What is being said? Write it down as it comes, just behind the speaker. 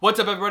What's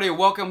up, everybody?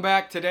 Welcome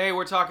back. Today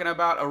we're talking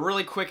about a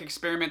really quick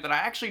experiment that I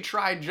actually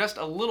tried just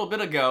a little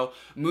bit ago,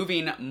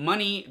 moving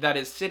money that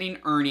is sitting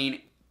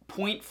earning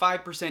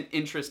 0.5%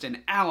 interest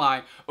in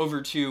Ally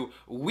over to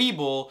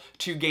Webull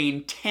to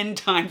gain 10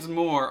 times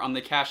more on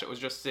the cash that was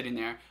just sitting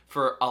there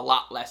for a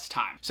lot less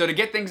time. So to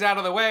get things out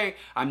of the way,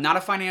 I'm not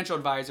a financial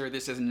advisor.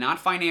 This is not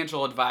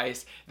financial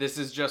advice. This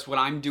is just what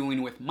I'm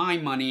doing with my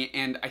money,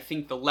 and I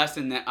think the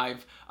lesson that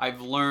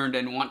I've learned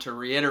and want to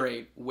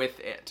reiterate with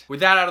it.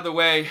 With that out of the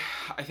way,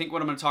 I think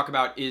what I'm going to talk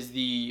about is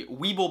the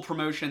Webull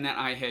promotion that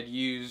I had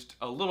used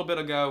a little bit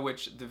ago,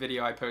 which the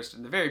video I posted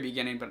in the very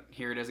beginning, but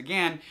here it is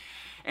again.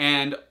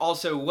 And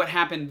also what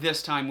happened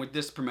this time with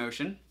this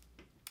promotion.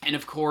 And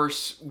of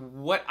course,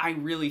 what I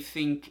really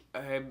think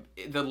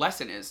the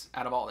lesson is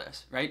out of all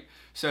this, right?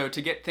 So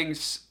to get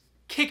things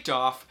kicked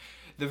off,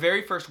 the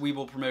very first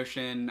Webull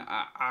promotion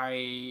I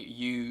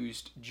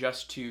used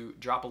just to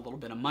drop a little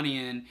bit of money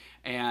in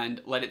and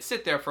let it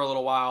sit there for a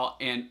little while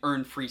and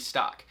earn free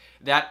stock.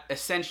 That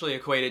essentially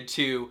equated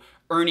to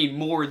earning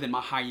more than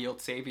my high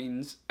yield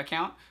savings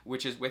account,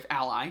 which is with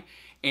Ally.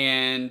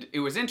 And it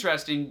was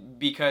interesting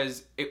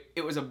because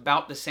it was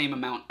about the same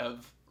amount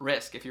of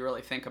risk if you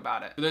really think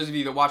about it. For those of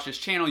you that watch this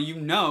channel, you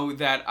know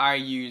that I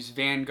use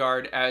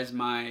Vanguard as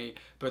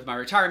both my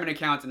retirement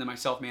accounts and then my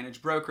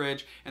self-managed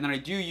brokerage, and then I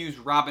do use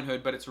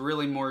Robinhood, but it's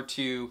really more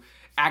to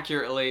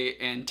accurately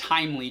and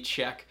timely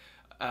check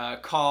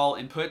call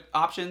and put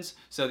options,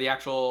 so the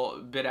actual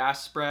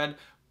bid-ask spread,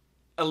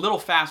 a little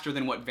faster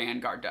than what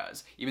Vanguard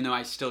does, even though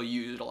I still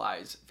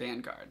utilize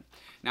Vanguard.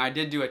 Now I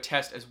did do a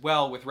test as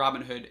well with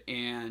Robinhood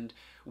and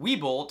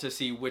Webull to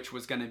see which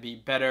was going to be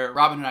better.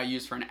 Robinhood I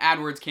used for an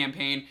AdWords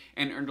campaign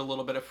and earned a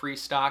little bit of free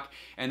stock,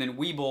 and then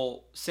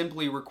Webull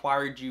simply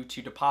required you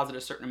to deposit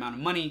a certain amount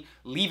of money,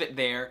 leave it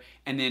there,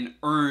 and then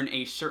earn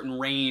a certain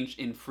range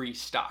in free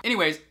stock.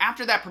 Anyways,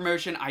 after that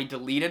promotion, I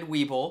deleted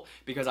Webull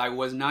because I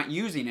was not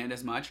using it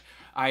as much.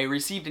 I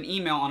received an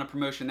email on a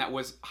promotion that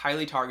was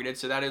highly targeted,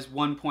 so that is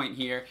one point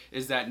here,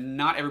 is that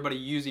not everybody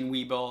using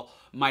Webull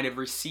might have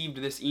received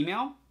this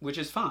email, which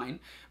is fine,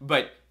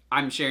 but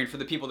I'm sharing for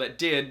the people that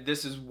did,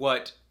 this is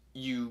what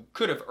you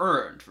could have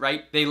earned,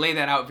 right? They lay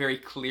that out very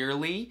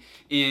clearly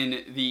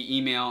in the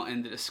email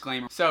and the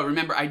disclaimer. So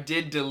remember, I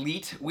did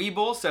delete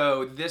Webull,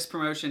 so this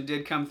promotion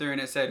did come through and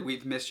it said,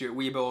 we've missed you at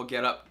Webull,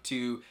 get up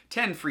to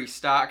 10 free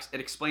stocks. It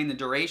explained the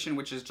duration,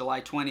 which is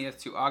July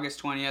 20th to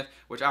August 20th,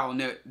 which I will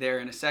note there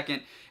in a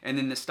second. And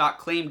then the stock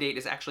claim date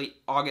is actually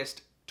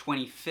August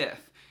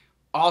 25th.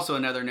 Also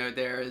another note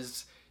there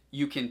is,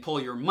 you can pull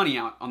your money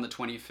out on the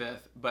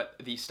 25th, but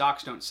the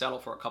stocks don't settle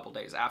for a couple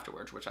days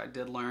afterwards, which I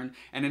did learn,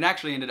 and it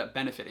actually ended up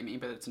benefiting me,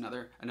 but it's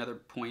another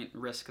point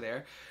risk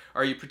there.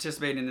 Are you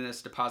participating in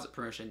this deposit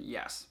promotion?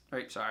 Yes.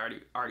 Right, so I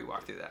already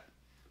walked through that.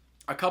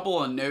 A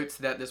couple of notes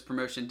that this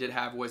promotion did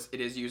have was it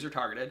is user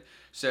targeted,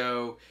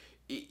 so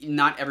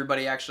not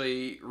everybody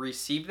actually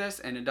received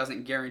this, and it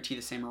doesn't guarantee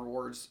the same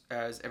rewards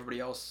as everybody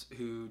else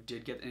who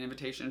did get an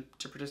invitation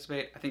to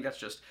participate. I think that's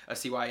just a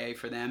CYA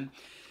for them.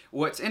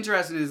 What's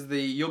interesting is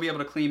you'll be able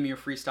to claim your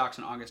free stocks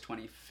on August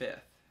 25th,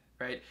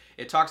 right?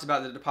 It talks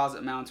about the deposit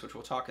amounts, which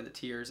we'll talk in the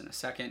tiers in a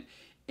second,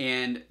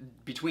 and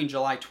between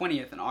July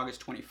 20th and August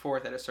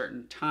 24th at a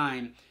certain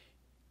time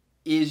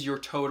is your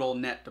total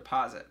net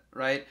deposit,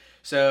 right?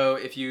 So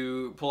if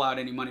you pull out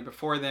any money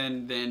before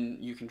then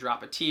you can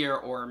drop a tier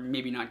or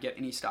maybe not get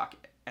any stock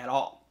at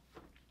all.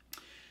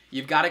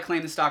 You've got to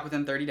claim the stock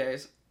within 30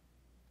 days,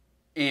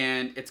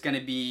 and it's going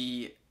to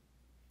be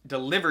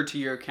delivered to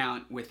your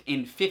account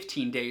within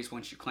 15 days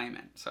once you claim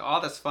it. So all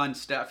this fun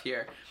stuff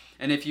here.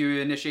 And if you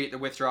initiate the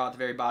withdrawal at the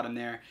very bottom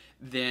there,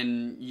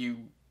 then you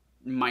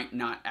might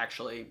not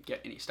actually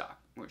get any stock,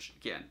 which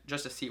again,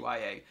 just a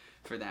CYA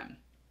for them.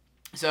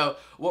 So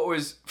what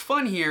was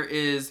fun here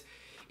is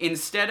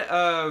instead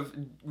of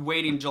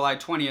waiting July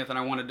 20th and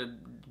I wanted to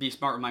be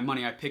smart with my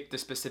money, I picked the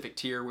specific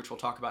tier, which we'll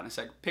talk about in a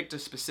second, picked a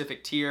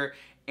specific tier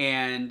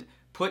and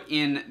put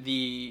in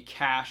the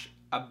cash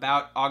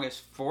about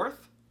August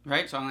 4th.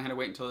 Right, so I only had to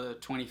wait until the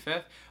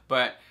 25th,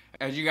 but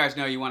as you guys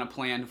know, you want to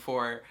plan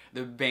for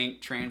the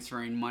bank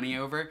transferring money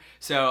over.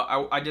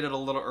 So I did it a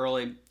little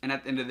early, and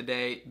at the end of the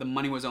day, the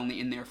money was only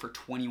in there for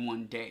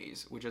 21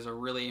 days, which is a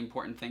really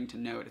important thing to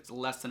note. It's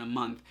less than a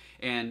month,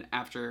 and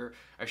after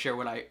I share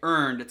what I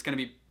earned, it's going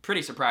to be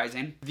pretty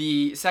surprising.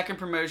 The second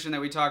promotion that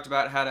we talked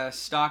about had a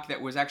stock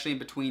that was actually in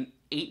between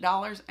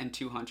 $8 and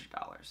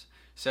 $200.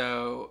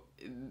 So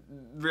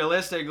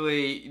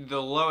realistically,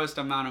 the lowest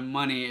amount of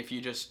money, if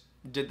you just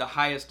did the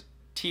highest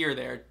tier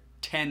there,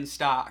 10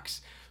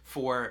 stocks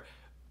for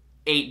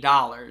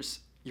 $8,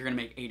 you're gonna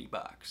make 80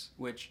 bucks,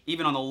 which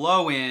even on the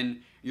low end,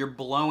 you're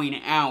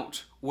blowing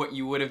out what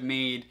you would have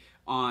made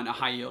on a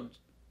high yield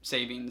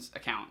savings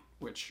account,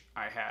 which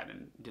I had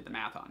and did the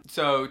math on.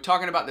 So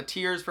talking about the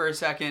tiers for a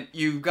second,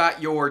 you've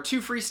got your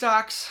 2 free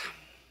stocks,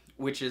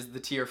 which is the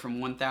tier from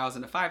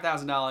 $1,000 to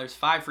 $5,000,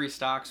 5 free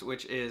stocks,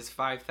 which is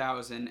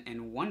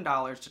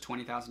 $5,001 to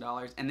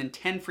 $20,000, and then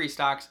 10 free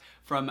stocks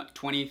from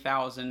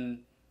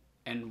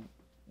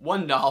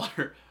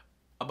 $20,001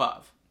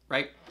 above,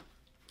 right?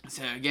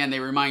 So again, they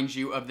remind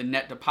you of the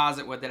net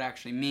deposit, what that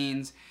actually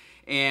means.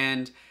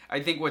 And I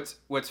think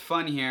what's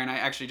fun here, and I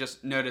actually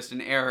just noticed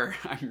an error.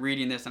 I'm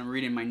reading this and I'm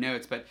reading my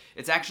notes, but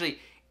it's actually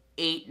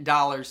 $8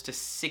 to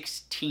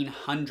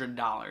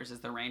 $1,600 is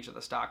the range of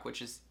the stock,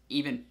 which is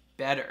even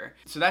better.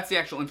 So that's the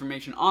actual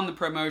information on the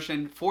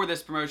promotion. For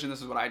this promotion,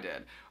 this is what I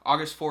did.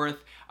 August 4th,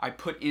 I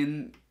put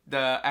in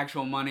the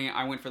actual money.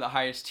 I went for the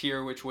highest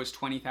tier, which was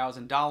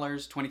 $20,000,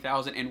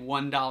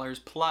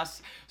 $20,001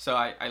 plus. So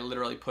I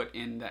literally put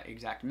in the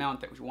exact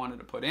amount that we wanted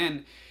to put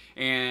in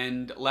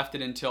and left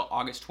it until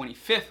August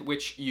 25th,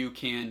 which you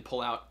can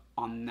pull out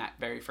on that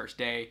very first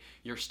day.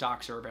 Your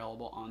stocks are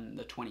available on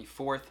the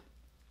 24th.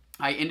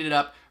 I ended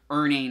up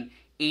earning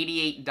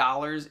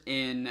 $88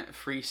 in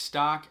free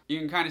stock. You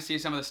can kind of see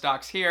some of the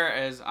stocks here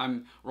as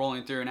I'm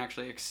rolling through and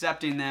actually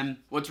accepting them.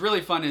 What's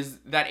really fun is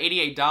that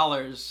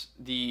 $88,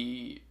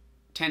 the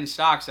 10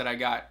 stocks that I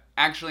got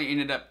actually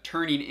ended up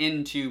turning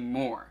into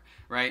more,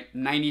 right?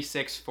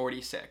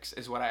 96.46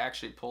 is what I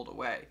actually pulled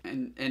away.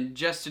 And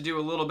just to do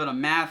a little bit of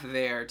math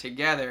there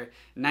together,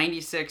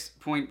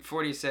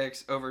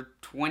 96.46 over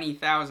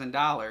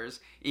 $20,000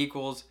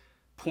 equals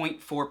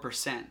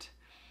 0.4%.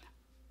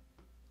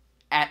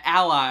 At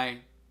Ally,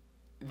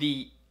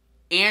 the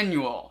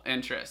annual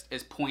interest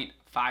is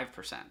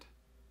 0.5%,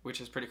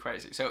 which is pretty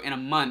crazy. So in a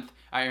month,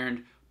 I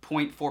earned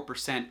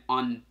 0.4%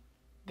 on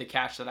the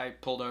cash that I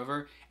pulled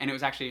over, and it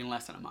was actually in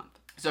less than a month.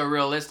 So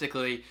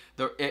realistically,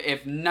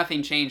 if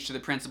nothing changed to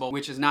the principal,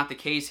 which is not the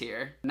case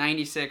here,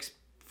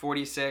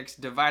 96.46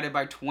 divided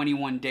by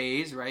 21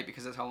 days, right,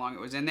 because that's how long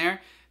it was in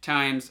there,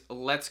 times,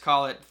 let's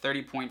call it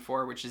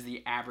 30.4, which is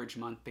the average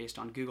month based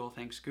on Google,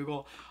 thanks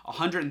Google,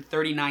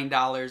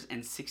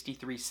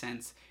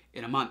 $139.63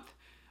 in a month.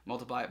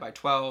 Multiply it by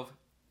 12,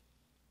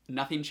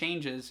 nothing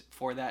changes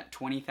for that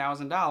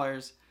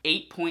 $20,000,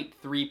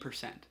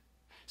 8.3%.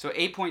 So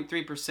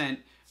 8.3%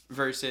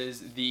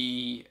 versus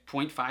the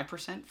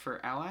 0.5%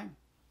 for Ally.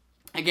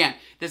 Again,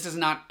 this is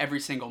not every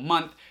single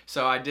month,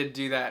 so I did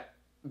do that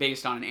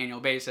based on an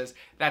annual basis.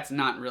 That's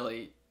not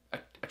really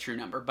a true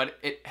number, but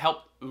it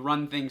helped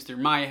run things through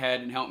my head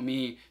and helped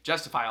me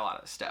justify a lot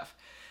of this stuff.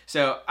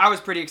 So I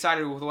was pretty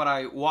excited with what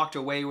I walked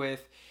away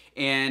with,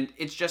 and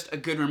it's just a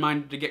good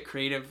reminder to get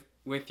creative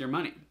with your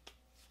money.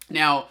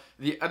 Now,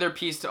 the other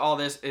piece to all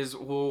this is,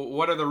 well,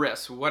 what are the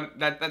risks?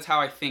 That's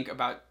how I think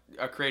about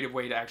a creative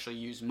way to actually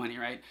use money,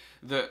 right?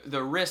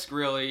 The risk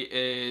really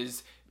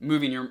is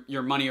moving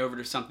your money over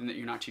to something that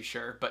you're not too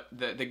sure. But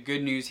the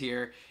good news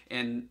here,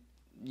 and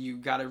you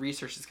got to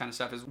research this kind of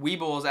stuff, is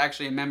Webull is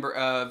actually a member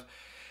of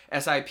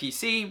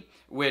SIPC,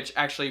 which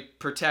actually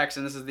protects,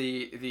 and this is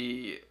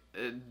the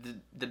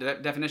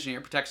definition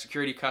here, protects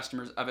security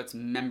customers of its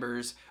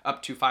members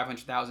up to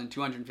 $500,000,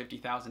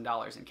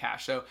 $250,000 in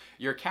cash. So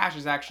your cash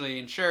is actually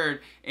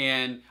insured,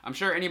 and I'm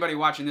sure anybody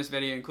watching this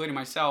video, including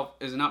myself,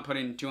 is not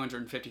putting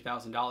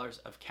 $250,000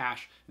 of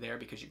cash there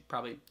because you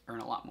probably earn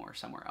a lot more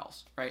somewhere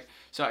else, right?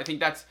 So I think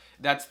that's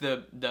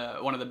the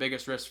one of the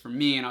biggest risks for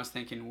me, and I was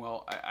thinking,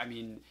 well, I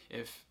mean,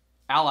 if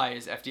Ally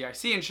is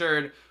FDIC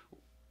insured,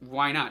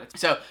 why not?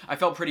 So I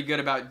felt pretty good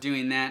about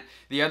doing that.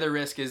 The other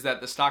risk is that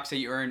the stocks that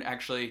you earned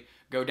actually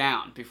go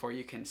down before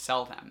you can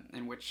sell them,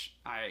 in which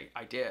I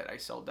did. I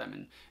sold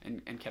them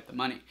and kept the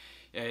money.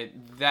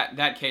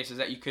 That case is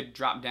that you could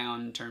drop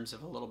down in terms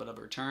of a little bit of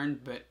a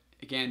return, but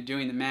again,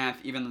 doing the math,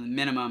 even on the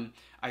minimum,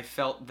 I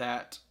felt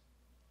that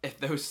if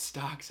those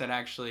stocks had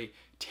actually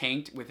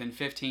tanked within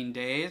 15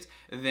 days,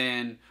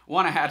 then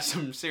one, I had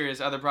some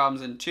serious other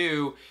problems, and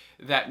two,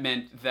 that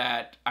meant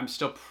that I'm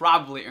still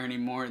probably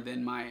earning more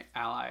than my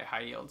Ally high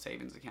yield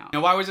savings account.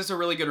 Now, why was this a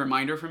really good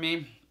reminder for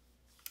me?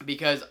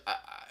 Because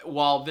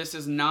while this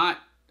is not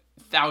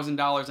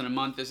 $1,000 in a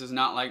month, this is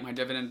not like my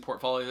dividend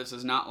portfolio, this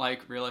is not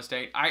like real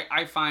estate,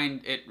 I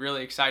find it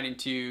really exciting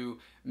to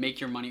make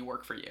your money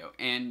work for you.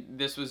 And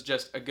this was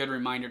just a good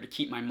reminder to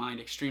keep my mind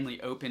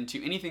extremely open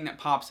to anything that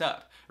pops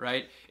up,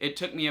 right? It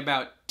took me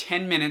about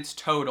 10 minutes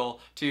total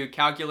to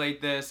calculate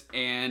this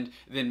and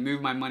then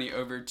move my money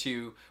over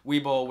to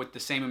Webull with the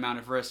same amount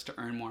of risk to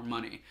earn more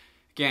money.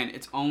 Again,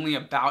 it's only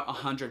about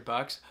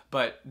 $100,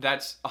 but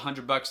that's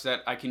 $100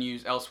 that I can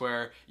use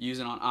elsewhere, use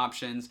it on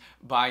options,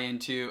 buy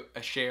into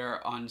a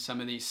share on some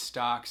of these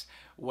stocks,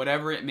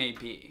 whatever it may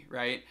be,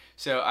 right?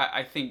 So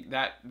I think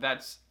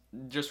that's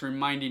just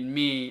reminding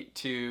me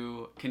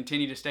to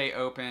continue to stay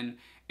open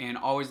and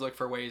always look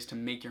for ways to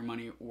make your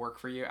money work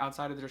for you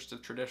outside of just the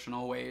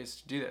traditional ways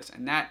to do this.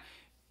 And that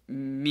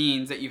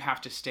means that you have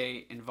to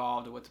stay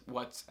involved with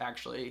what's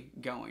actually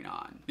going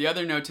on. The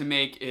other note to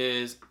make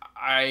is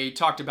I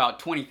talked about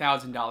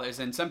 $20,000,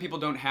 and some people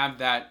don't have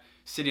that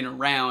sitting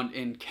around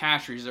in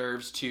cash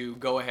reserves to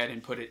go ahead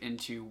and put it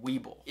into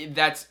Webull.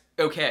 That's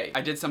okay.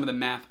 I did some of the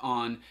math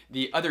on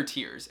the other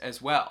tiers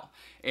as well.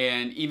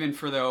 And even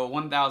for the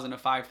 $1,000 to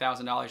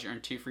 $5,000, you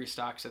earn 2 free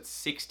stocks. That's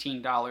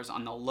 $16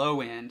 on the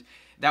low end.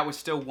 That was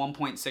still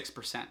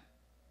 1.6%,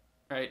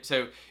 right?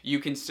 So you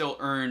can still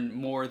earn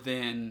more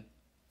than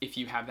if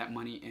you have that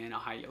money in a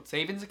high yield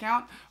savings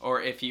account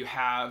or if you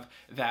have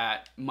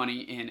that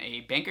money in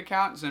a bank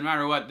account. So no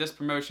matter what, this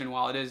promotion,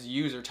 while it is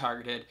user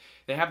targeted,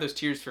 they have those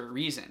tiers for a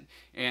reason.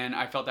 And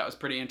I felt that was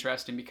pretty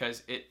interesting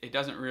because it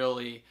doesn't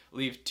really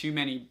leave too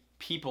many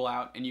people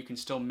out, and you can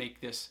still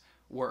make this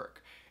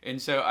work. And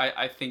so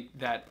I think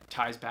that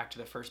ties back to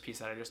the first piece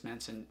that I just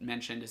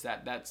mentioned is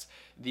that's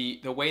the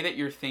way that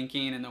you're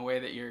thinking and the way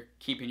that you're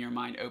keeping your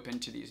mind open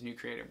to these new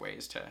creative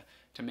ways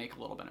to make a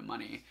little bit of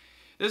money.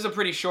 This is a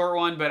pretty short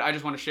one, but I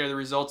just want to share the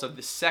results of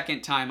the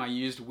second time I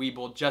used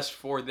Webull just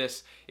for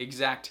this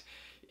exact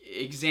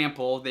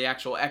example, the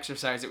actual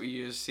exercise that we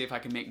used, see if I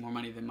can make more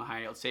money than my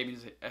high yield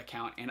savings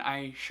account, and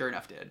I sure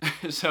enough did.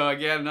 So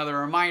again, another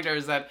reminder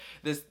is that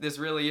this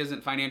really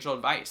isn't financial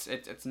advice.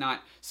 It's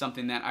not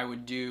something that I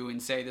would do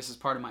and say this is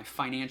part of my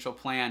financial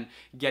plan,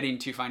 getting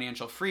to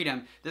financial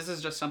freedom. This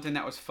is just something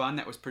that was fun,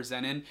 that was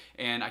presented,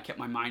 and I kept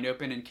my mind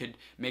open and could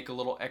make a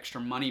little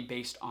extra money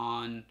based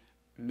on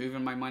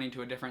moving my money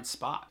to a different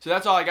spot. So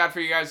that's all I got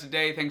for you guys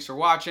today. Thanks for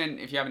watching.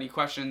 If you have any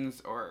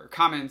questions or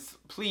comments,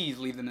 please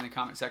leave them in the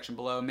comment section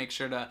below. Make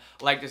sure to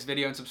like this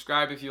video and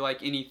subscribe if you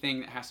like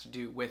anything that has to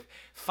do with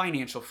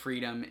financial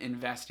freedom,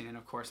 investing, and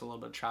of course a little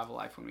bit of travel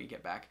life when we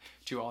get back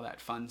to all that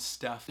fun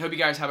stuff. I hope you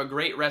guys have a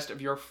great rest of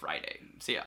your Friday. See ya.